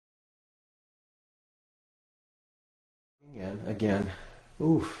Again,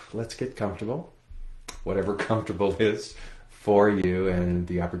 let's get comfortable. Whatever comfortable is for you and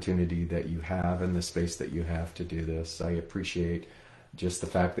the opportunity that you have and the space that you have to do this. I appreciate just the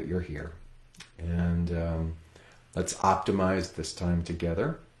fact that you're here. And let's optimize this time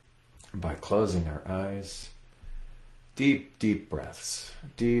together by closing our eyes. Deep, deep breaths.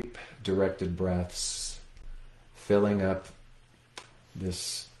 Deep, directed breaths. Filling up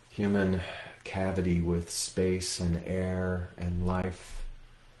this human cavity with space and air and life,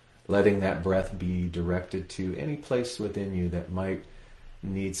 letting that breath be directed to any place within you that might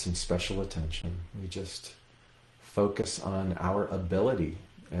need some special attention. We just focus on our ability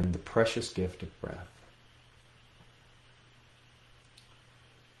and the precious gift of breath.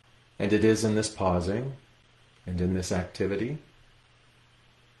 And it is in this pausing and in this activity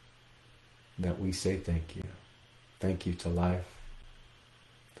that we say thank you. Thank you to life.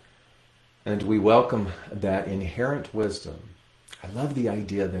 And we welcome that inherent wisdom. I love the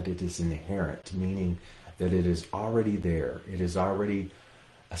idea that it is inherent, meaning that it is already there. It is already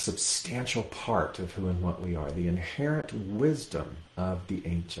a substantial part of who and what we are. The inherent wisdom of the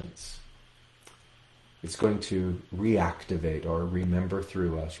ancients. It's going to reactivate or remember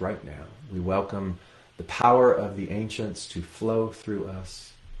through us right now. We welcome the power of the ancients to flow through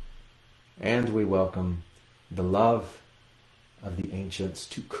us. And we welcome the love of the ancients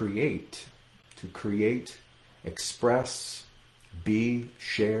to create, express, be,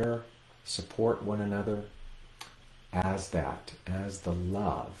 share, support one another as the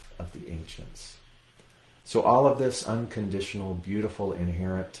love of the ancients. So all of this unconditional, beautiful,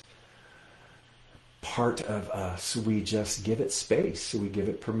 inherent part of us, we just give it space. We give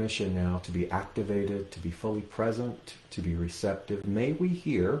it permission now to be activated, to be fully present, to be receptive. May we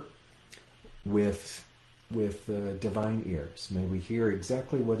hear with divine ears. May we hear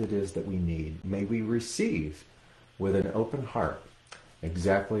exactly what it is that we need. May we receive with an open heart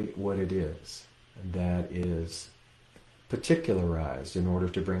exactly what it is that is particularized in order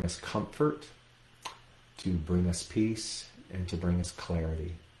to bring us comfort, to bring us peace, and to bring us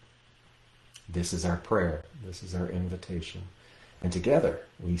clarity. This is our prayer. This is our invitation. And together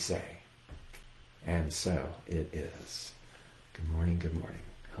we say, and so it is. Good morning, good morning.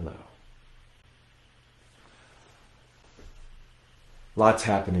 Hello. Lots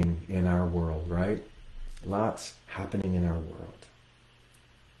happening in our world, right? Lots happening in our world.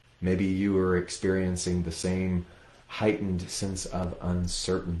 Maybe you are experiencing the same heightened sense of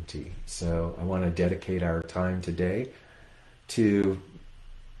uncertainty. So I want to dedicate our time today to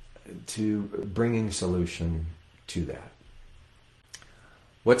bringing solution to that.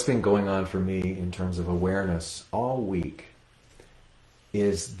 What's been going on for me in terms of awareness all week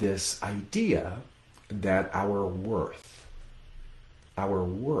is this idea that our worth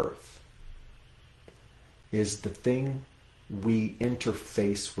is the thing we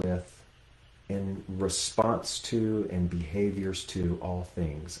interface with in response to and behaviors to all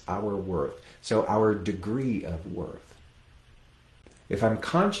things. Our worth. So our degree of worth. If I'm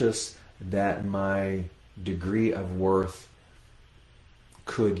conscious that my degree of worth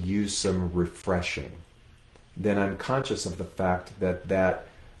could use some refreshing, then I'm conscious of the fact that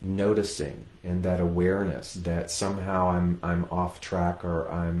noticing and that awareness that somehow I'm off track or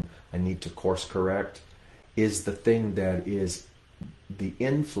I need to course correct is the thing that is the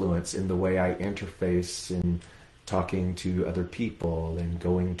influence in the way I interface in talking to other people and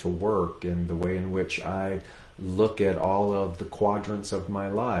going to work, and the way in which I look at all of the quadrants of my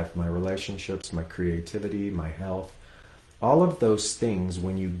life, my relationships, my creativity, my health. All of those things,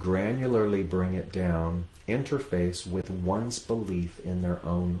 when you granularly bring it down, interface with one's belief in their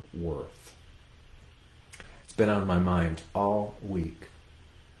own worth. It's been on my mind all week.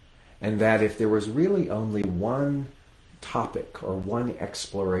 And that if there was really only one topic or one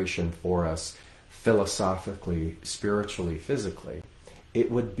exploration for us philosophically, spiritually, physically, it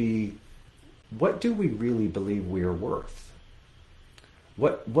would be, what do we really believe we are worth?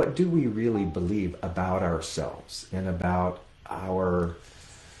 What do we really believe about ourselves and about our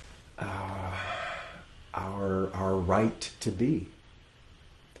right to be?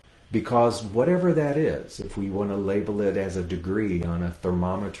 Because whatever that is, if we want to label it as a degree on a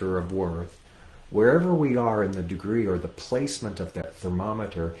thermometer of worth, wherever we are in the degree or the placement of that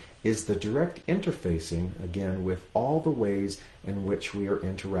thermometer is the direct interfacing, again, with all the ways in which we are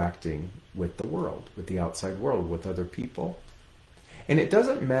interacting with the world, with the outside world, with other people. And it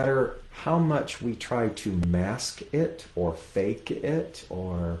doesn't matter how much we try to mask it or fake it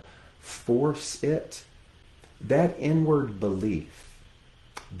or force it, that inward belief,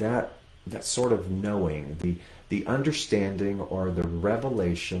 that sort of knowing, the understanding or the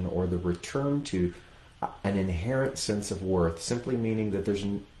revelation or the return to an inherent sense of worth, simply meaning that there's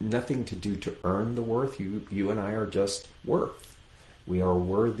nothing to do to earn the worth. You and I are just worth. We are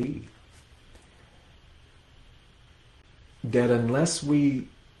worthy. That unless we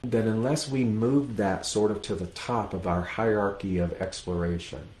move that sort of to the top of our hierarchy of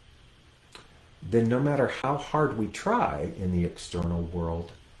exploration, then no matter how hard we try in the external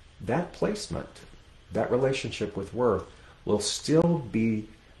world, that placement, that relationship with worth, will still be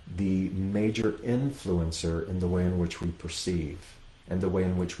the major influencer in the way in which we perceive and the way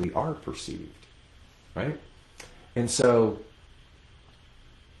in which we are perceived, right? And so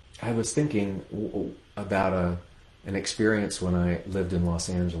I was thinking about an experience when I lived in Los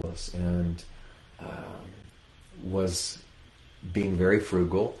Angeles and was being very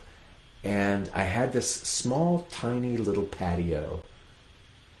frugal, and I had this small, tiny little patio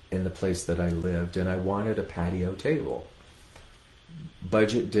in the place that I lived, and I wanted a patio table.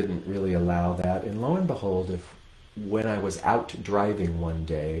 Budget didn't really allow that, and lo and behold, when I was out driving one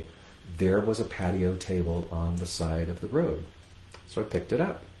day, there was a patio table on the side of the road. So I picked it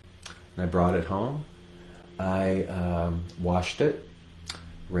up, and I brought it home. I washed it,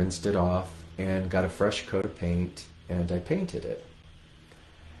 rinsed it off, and got a fresh coat of paint, and I painted it.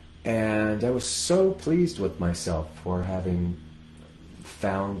 And I was so pleased with myself for having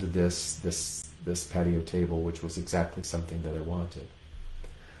found this patio table, which was exactly something that I wanted.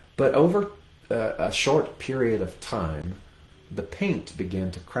 But over a short period of time, the paint began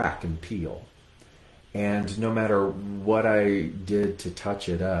to crack and peel. And no matter what I did to touch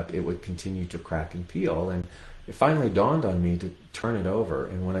it up, it would continue to crack and peel. And it finally dawned on me to turn it over.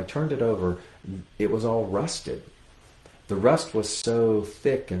 And when I turned it over, it was all rusted. The rust was so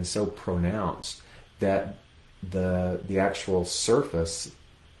thick and so pronounced that the actual surface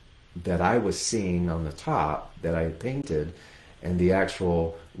that I was seeing on the top that I had painted and the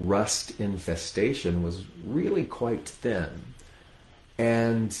actual rust infestation was really quite thin.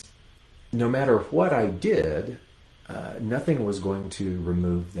 And no matter what I did, nothing was going to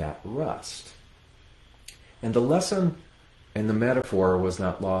remove that rust. And the lesson and the metaphor was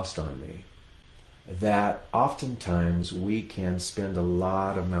not lost on me, that oftentimes we can spend a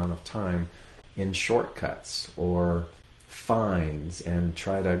lot amount of time in shortcuts or fines and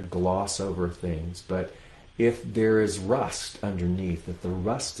try to gloss over things. But if there is rust underneath, if the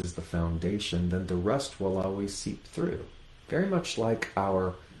rust is the foundation, then the rust will always seep through. Very much like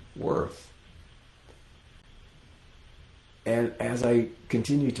our worth. And as I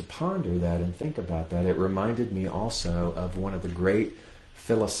continue to ponder that and think about that, it reminded me also of one of the great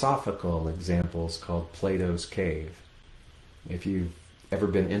philosophical examples called Plato's Cave. If you've ever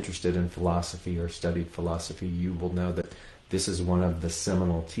been interested in philosophy or studied philosophy, you will know that this is one of the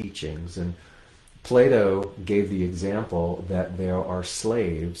seminal teachings. And Plato gave the example that there are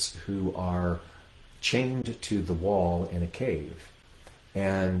slaves who are chained to the wall in a cave,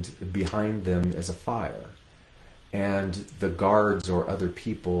 and behind them is a fire. And the guards or other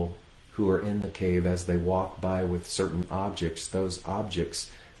people who are in the cave, as they walk by with certain objects, those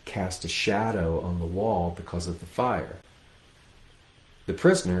objects cast a shadow on the wall because of the fire. The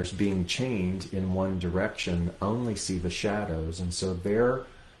prisoners, being chained in one direction, only see the shadows, and so their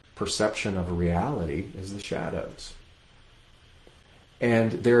perception of reality is the shadows.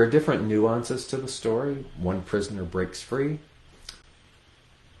 And there are different nuances to the story. One prisoner breaks free,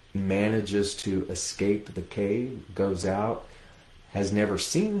 manages to escape the cave, goes out, has never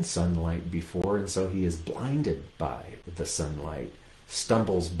seen sunlight before, and so he is blinded by the sunlight,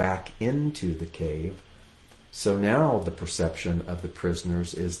 stumbles back into the cave. So now the perception of the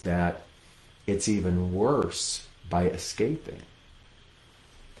prisoners is that it's even worse by escaping.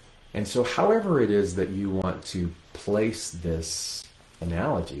 And so however it is that you want to place this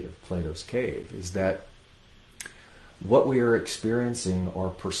analogy of Plato's cave, is that what we are experiencing are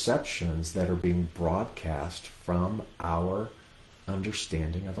perceptions that are being broadcast from our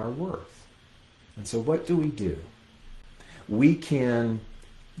understanding of our worth. And so what do? We can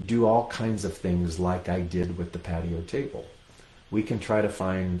do all kinds of things like I did with the patio table. We can try to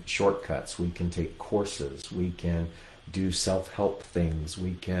find shortcuts. We can take courses. We can do self-help things.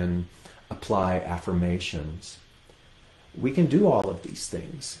 We can apply affirmations. We can do all of these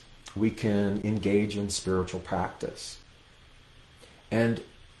things. We can engage in spiritual practice. And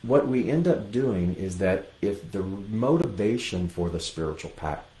what we end up doing is that if the motivation for the spiritual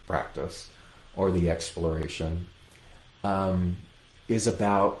practice or the exploration is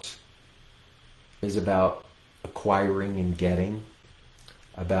about acquiring and getting,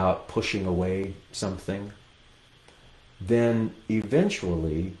 about pushing away something, then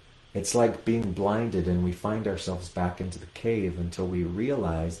eventually It's like being blinded and we find ourselves back into the cave until we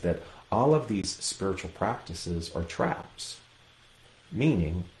realize that all of these spiritual practices are traps.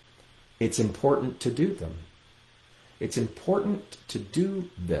 Meaning, it's important to do them. It's important to do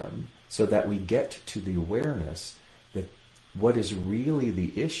them so that we get to the awareness that what is really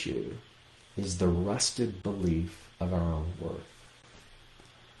the issue is the rusted belief of our own worth.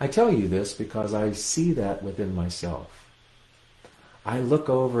 I tell you this because I see that within myself. I look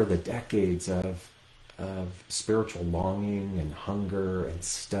over the decades of spiritual longing and hunger and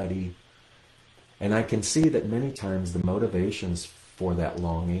study, and I can see that many times the motivations for that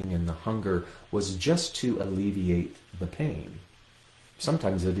longing and the hunger was just to alleviate the pain.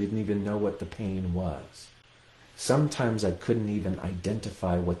 Sometimes I didn't even know what the pain was. Sometimes I couldn't even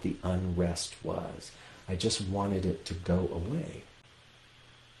identify what the unrest was. I just wanted it to go away.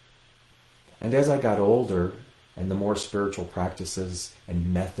 And as I got older, and the more spiritual practices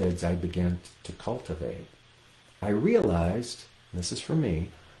and methods I began to cultivate, I realized, and this is for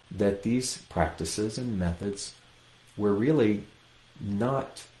me, that these practices and methods were really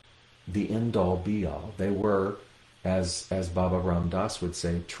not the end-all be-all. They were, as Baba Ram Dass would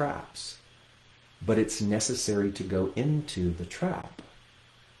say, traps. But it's necessary to go into the trap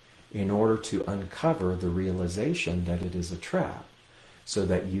in order to uncover the realization that it is a trap, so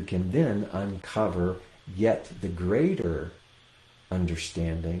that you can then uncover yet the greater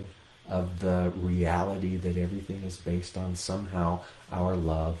understanding of the reality that everything is based on somehow our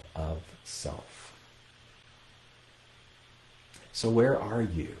love of self. So where are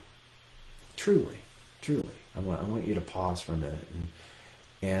you? Truly. I want you to pause for a minute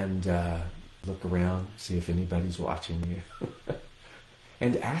and look around, see if anybody's watching you.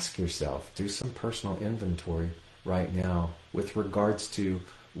 And ask yourself, do some personal inventory right now with regards to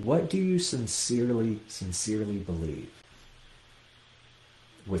what do you sincerely believe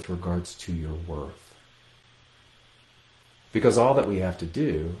with regards to your worth. Because all that we have to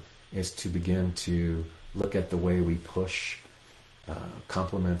do is to begin to look at the way we push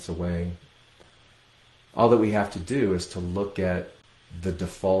compliments away. All that we have to do is to look at the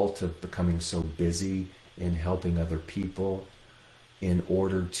default of becoming so busy in helping other people in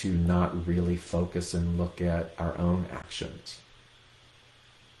order to not really focus and look at our own actions.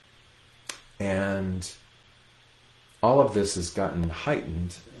 And all of this has gotten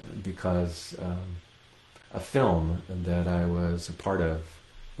heightened because a film that I was a part of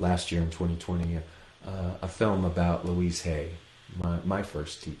last year in 2020, a film about Louise Hay, my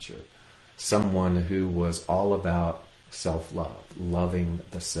first teacher, someone who was all about self-love, loving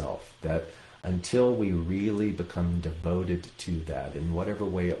the self, that until we really become devoted to that in whatever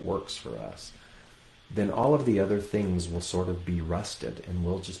way it works for us, then all of the other things will sort of be rusted and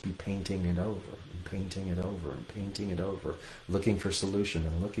we'll just be painting it over and painting it over and painting it over, looking for solution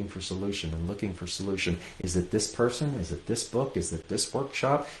and looking for solution and looking for solution. Is it this person? Is it this book? Is it this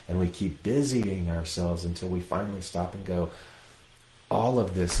workshop? And we keep busying ourselves until we finally stop and go, all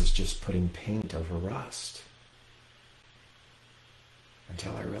of this is just putting paint over rust.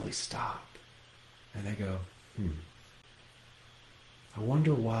 Until I really stop. And I go, I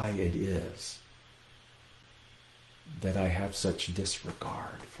wonder why it is that I have such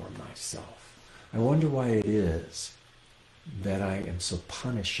disregard for myself. I wonder why it is that I am so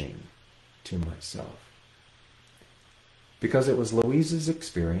punishing to myself. Because it was Louise's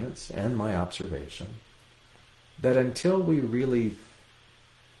experience and my observation that until we really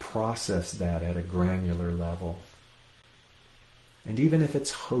process that at a granular level, and even if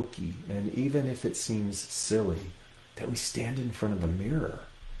it's hokey, and even if it seems silly, that we stand in front of a mirror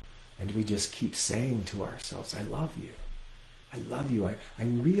and we just keep saying to ourselves, I love you. I love you. I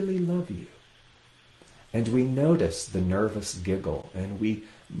really love you. And we notice the nervous giggle, and we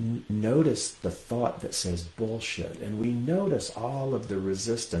notice the thought that says bullshit, and we notice all of the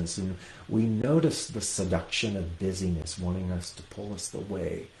resistance, and we notice the seduction of busyness wanting us to pull us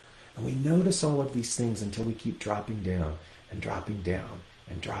away. And we notice all of these things until we keep dropping down and dropping down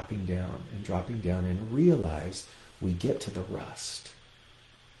and dropping down and dropping down and realize we get to the rust.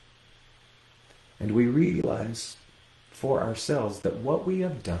 And we realize for ourselves that what we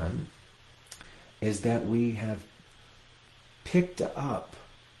have done is that we have picked up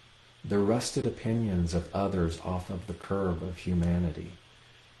the rusted opinions of others off of the curb of humanity.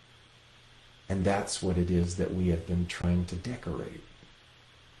 And that's what it is that we have been trying to decorate.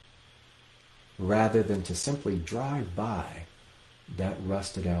 Rather than to simply drive by that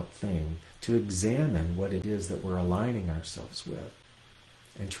rusted out thing, to examine what it is that we're aligning ourselves with,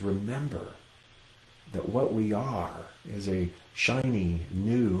 and to remember that what we are is a shiny,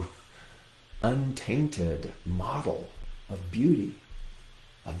 new, untainted model of beauty.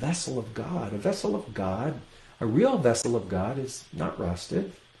 A vessel of God. A vessel of God, a real vessel of God is not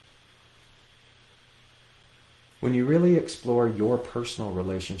rusted. When you really explore your personal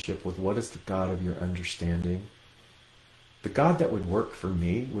relationship with what is the God of your understanding, the God that would work for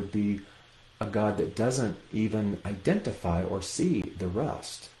me would be a God that doesn't even identify or see the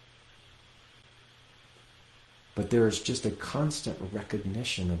rust. But there is just a constant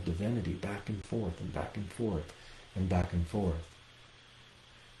recognition of divinity back and forth and back and forth and back and forth.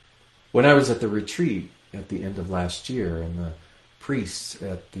 When I was at the retreat at the end of last year, and the priest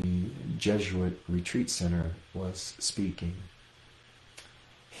at the Jesuit retreat center was speaking,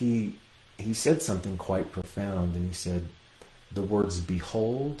 he said something quite profound, and he said the words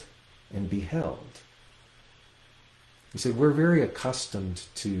behold and beheld. He said we're very accustomed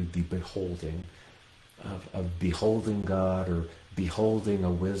to the beholding of beholding God, or beholding a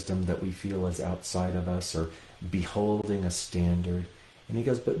wisdom that we feel is outside of us, or beholding a standard. And he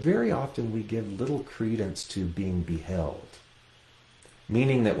goes, but very often we give little credence to being beheld.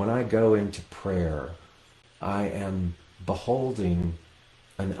 Meaning that when I go into prayer, I am beholding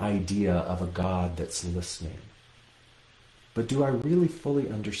an idea of a God that's listening. But do I really fully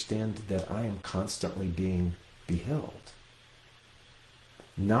understand that I am constantly being beheld?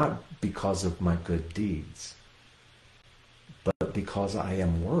 Not because of my good deeds, but because I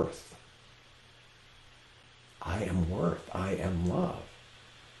am worth. I am worth. I am love.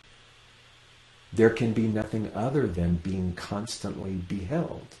 There can be nothing other than being constantly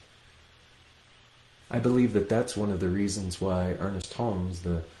beheld. I believe that that's one of the reasons why Ernest Holmes,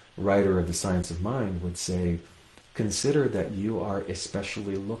 the writer of The Science of Mind, would say, consider that you are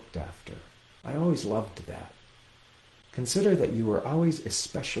especially looked after. I always loved that. Consider that you are always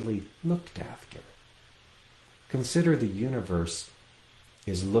especially looked after. Consider the universe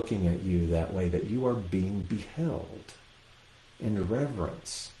is looking at you that way, that you are being beheld in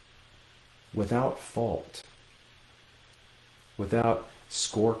reverence, without fault, without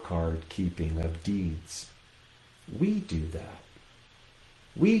scorecard keeping of deeds. We do that.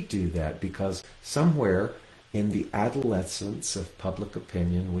 We do that because somewhere in the adolescence of public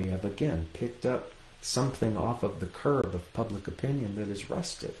opinion, we have again picked up something off of the curb of public opinion that is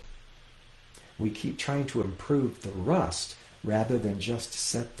rusted. We keep trying to improve the rust rather than just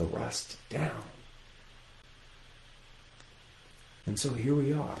set the rust down. And so here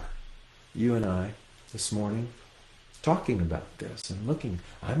we are, you and I, this morning, talking about this and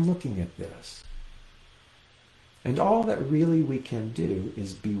I'm looking at this. And all that really we can do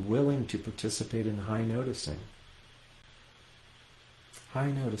is be willing to participate in high noticing.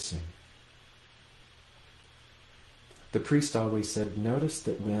 High noticing. The priest always said, notice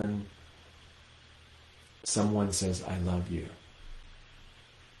that when someone says, I love you,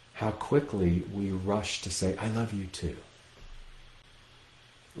 how quickly we rush to say, I love you too.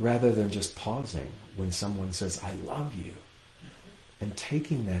 Rather than just pausing when someone says, I love you, and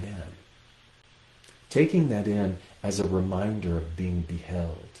taking that in. Taking that in as a reminder of being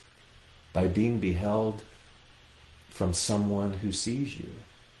beheld. By being beheld from someone who sees you.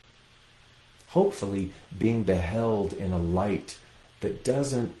 Hopefully being beheld in a light that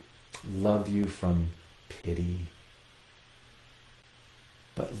doesn't love you from pity,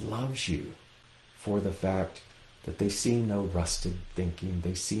 but loves you for the fact that they see no rusted thinking,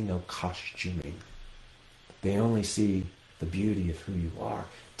 they see no costuming. They only see the beauty of who you are.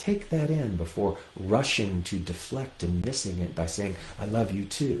 Take that in before rushing to deflect and missing it by saying, I love you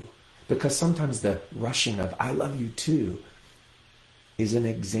too. Because sometimes the rushing of, I love you too, is an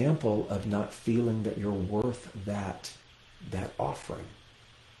example of not feeling that you're worth that offering.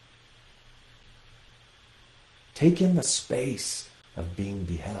 Take in the space of being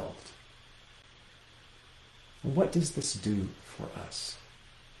beheld. What does this do for us?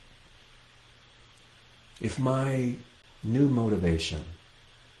 If my new motivation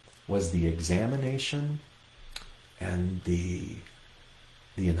was the examination and the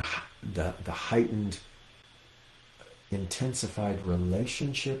heightened, intensified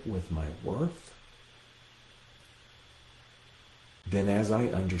relationship with my worth, then as I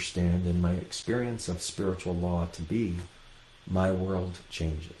understand in my experience of spiritual law to be, my world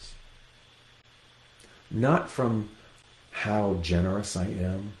changes. Not from how generous I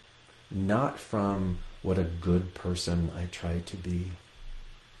am, not from what a good person I try to be,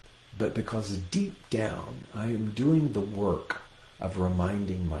 but because deep down I am doing the work of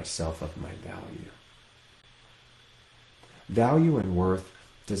reminding myself of my value. Value and worth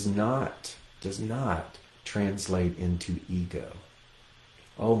does not translate into ego.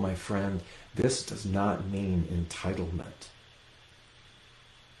 Oh, my friend, this does not mean entitlement.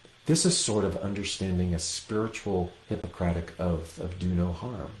 This is sort of understanding a spiritual Hippocratic oath of do no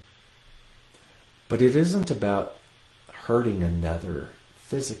harm. But it isn't about hurting another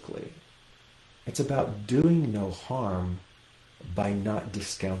physically. It's about doing no harm by not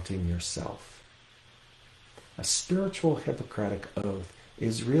discounting yourself. A spiritual Hippocratic oath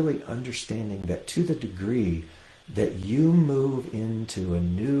is really understanding that to the degree that you move into a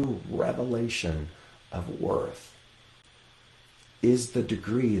new revelation of worth is the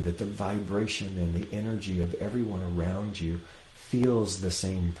degree that the vibration and the energy of everyone around you feels the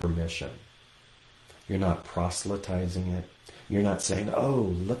same permission. You're not proselytizing it. You're not saying,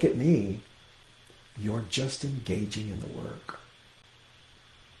 oh, look at me. You're just engaging in the work.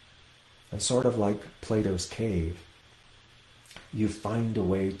 And sort of like Plato's cave, you find a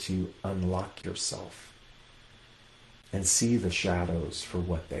way to unlock yourself and see the shadows for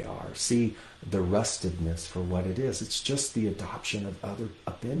what they are. See the rustedness for what it is. It's just the adoption of other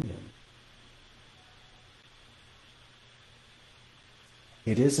opinion.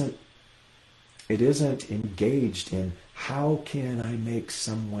 It isn't engaged in how can I make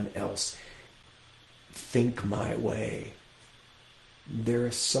someone else think my way. There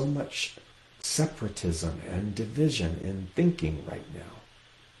is so much separatism and division in thinking right now.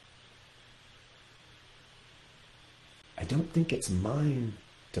 I don't think it's mine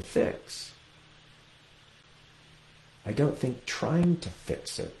to fix. I don't think trying to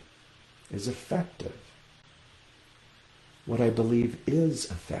fix it is effective. What I believe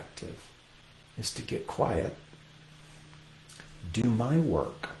is effective is to get quiet, do my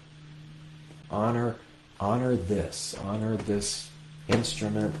work, honor this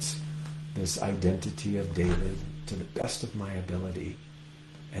instrument, this identity of David to the best of my ability,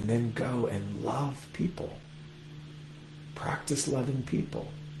 and then go and love people. Practice loving people.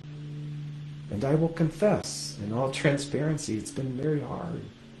 And I will confess, in all transparency, it's been very hard.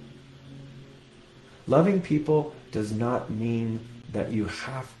 Loving people does not mean that you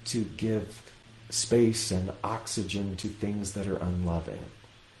have to give space and oxygen to things that are unloving.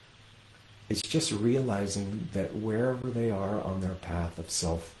 It's just realizing that wherever they are on their path of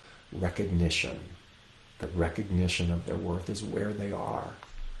self-recognition, the recognition of their worth is where they are.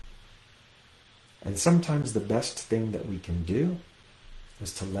 And sometimes the best thing that we can do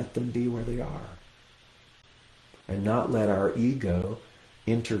is to let them be where they are. And not let our ego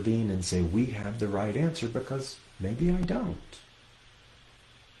intervene and say, we have the right answer, because maybe I don't.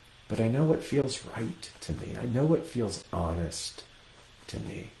 But I know what feels right to me. I know what feels honest to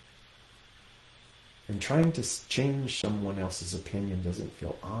me. And trying to change someone else's opinion doesn't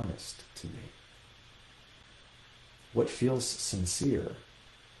feel honest to me. What feels sincere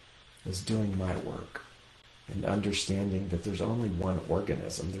is doing my work and understanding that there's only one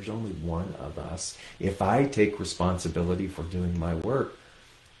organism, there's only one of us. If I take responsibility for doing my work,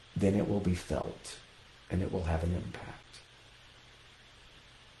 then it will be felt and it will have an impact.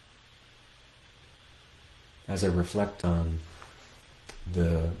 As I reflect on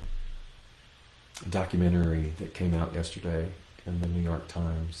the documentary that came out yesterday in the New York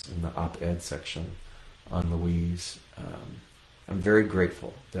Times, in the op-ed section on Louise, I'm very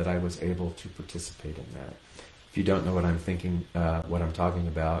grateful that I was able to participate in that. If you don't know what I'm thinking, what I'm talking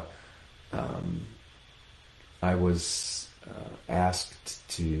about, I was asked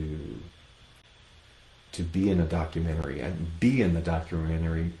to be in a documentary. And be in the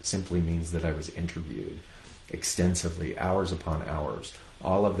documentary simply means that I was interviewed extensively, hours upon hours.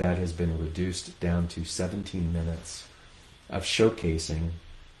 All of that has been reduced down to 17 minutes of showcasing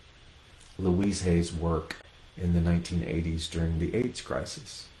Louise Hay's work in the 1980s during the AIDS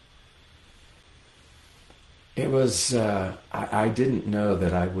crisis. It was, I didn't know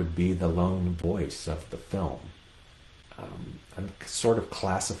that I would be the lone voice of the film. I'm sort of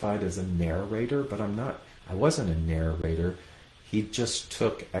classified as a narrator, but I wasn't a narrator. He just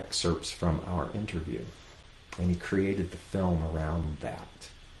took excerpts from our interview, and he created the film around that.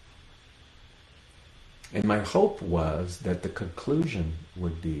 And my hope was that the conclusion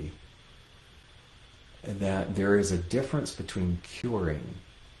would be that there is a difference between curing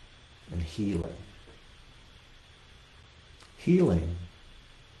and healing. Healing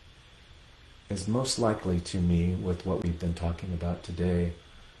is most likely to me, with what we've been talking about today,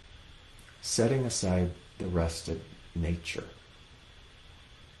 setting aside the rusted nature.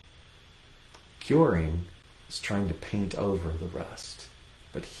 Curing is trying to paint over the rust,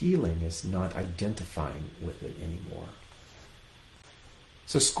 but healing is not identifying with it anymore.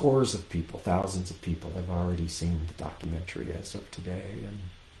 So scores of people, thousands of people have already seen the documentary as of today, and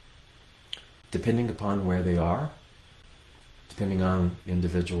depending upon where they are, depending on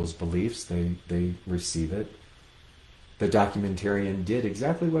individuals' beliefs, they receive it. The documentarian did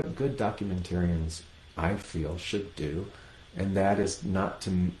exactly what good documentarians, I feel, should do, and that is not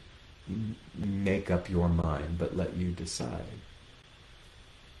to make up your mind, but let you decide.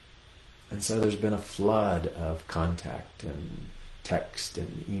 And so there's been a flood of contact and text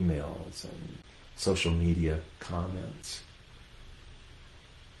and emails and social media comments.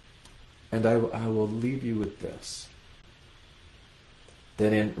 And I will leave you with this,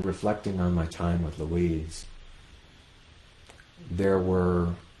 that in reflecting on my time with Louise, there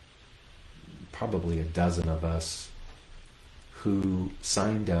were probably a dozen of us who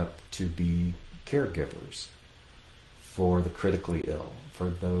signed up to be caregivers for the critically ill, for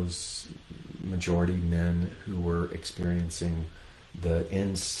those majority men who were experiencing the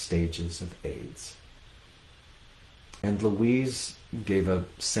end stages of AIDS. And Louise gave a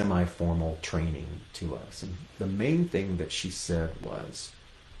semi-formal training to us. And the main thing that she said was,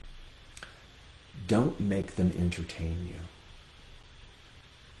 don't make them entertain you.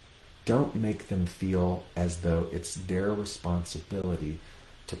 Don't make them feel as though it's their responsibility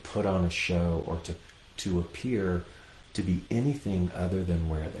to put on a show or to appear to be anything other than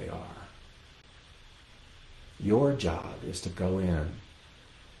where they are. Your job is to go in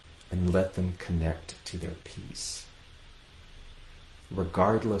and let them connect to their peace,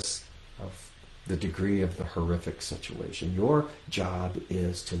 regardless of the degree of the horrific situation. Your job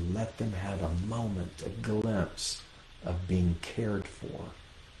is to let them have a moment, a glimpse of being cared for,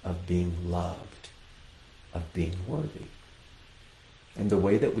 of being loved, of being worthy. And the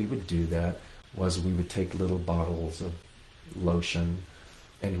way that we would do that was we would take little bottles of lotion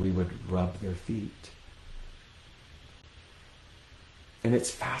and we would rub their feet. And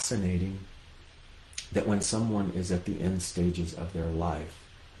it's fascinating that when someone is at the end stages of their life,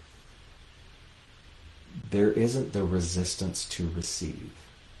 there isn't the resistance to receive.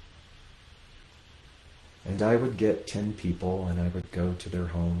 And I would get 10 people and I would go to their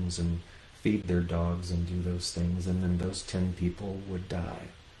homes and feed their dogs and do those things, and then those 10 people would die.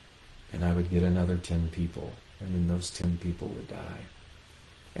 And I would get another 10 people, and then those 10 people would die.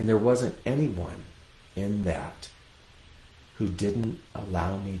 And there wasn't anyone in that who didn't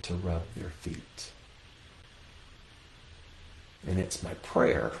allow me to rub their feet. And it's my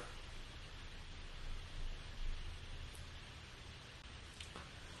prayer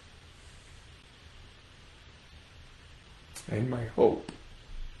and my hope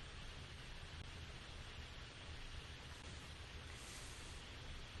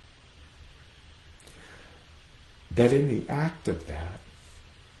that in the act of that,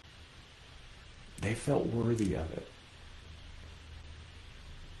 they felt worthy of it.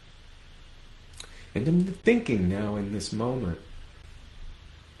 And I'm thinking now in this moment,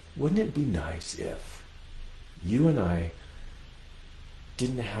 wouldn't it be nice if you and I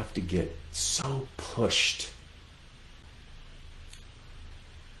didn't have to get so pushed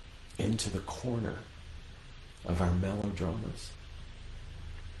into the corner of our melodramas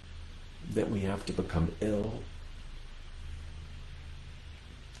that we have to become ill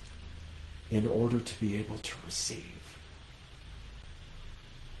in order to be able to receive,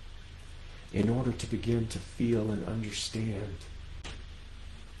 in order to begin to feel and understand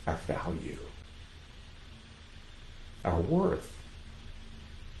our value, our worth.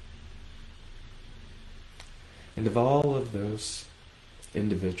 And of all of those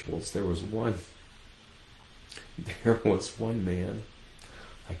individuals, there was one man,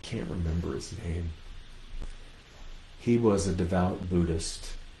 I can't remember his name. He was a devout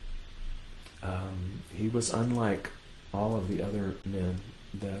Buddhist. He was unlike all of the other men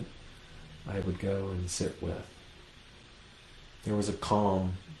that I would go and sit with. There was a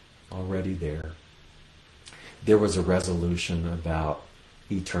calm already there. There was a resolution about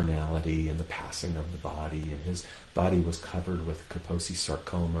eternality and the passing of the body, and his body was covered with Kaposi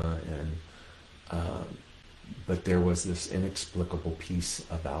sarcoma, and but there was this inexplicable peace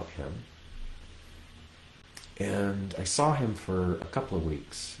about him. And I saw him for a couple of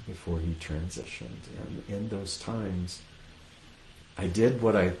weeks before he transitioned, and in those times I did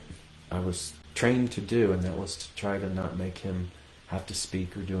what I was trained to do, and that was to try to not make him have to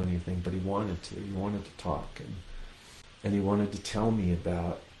speak or do anything, but he wanted to. He wanted to talk, and he wanted to tell me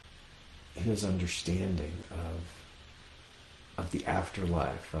about his understanding of the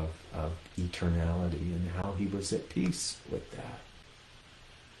afterlife, of eternality, and how he was at peace with that.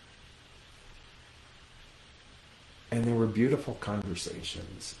 And there were beautiful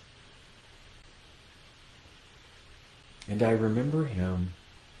conversations. And I remember him,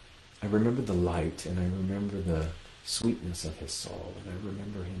 I remember the light, and I remember the sweetness of his soul, and I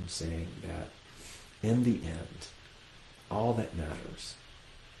remember him saying that in the end, all that matters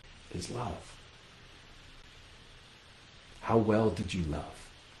is love. How well did you love?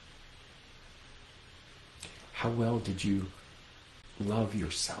 How well did you love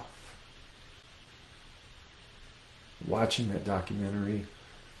yourself? Watching that documentary,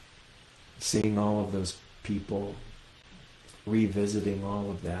 seeing all of those people, revisiting all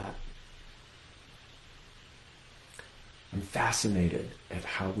of that, I'm fascinated at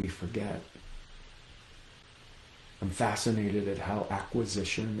how we forget. I'm fascinated at how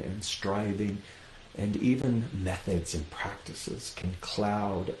acquisition and striving and even methods and practices can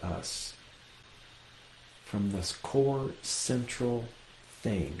cloud us from this core central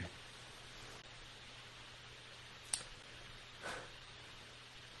thing.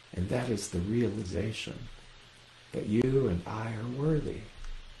 And that is the realization that you and I are worthy.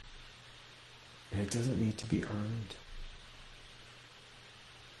 And it doesn't need to be earned.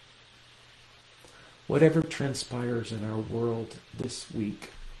 Whatever transpires in our world this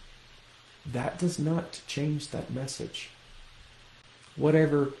week, that does not change that message.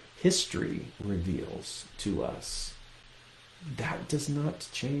 Whatever history reveals to us, that does not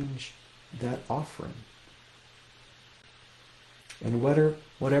change that offering. And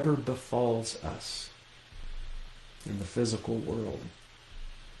whatever befalls us in the physical world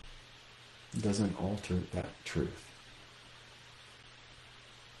doesn't alter that truth.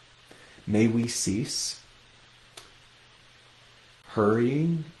 May we cease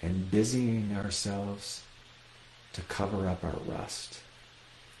hurrying and busying ourselves to cover up our rust.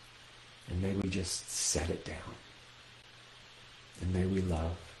 And may we just set it down. And may we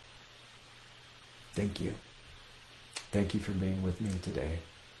love. Thank you. Thank you for being with me today.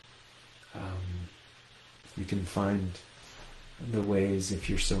 You can find the ways, if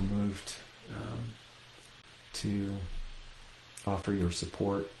you're so moved, to offer your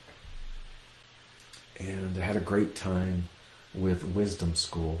support. And I had a great time with Wisdom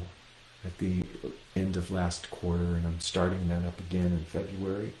School at the end of last quarter, and I'm starting that up again in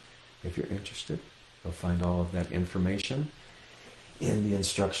February. If you're interested, you'll find all of that information in the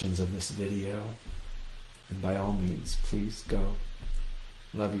instructions of this video. And by all means, please go.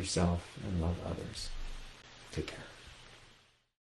 Love yourself and love others. Take care.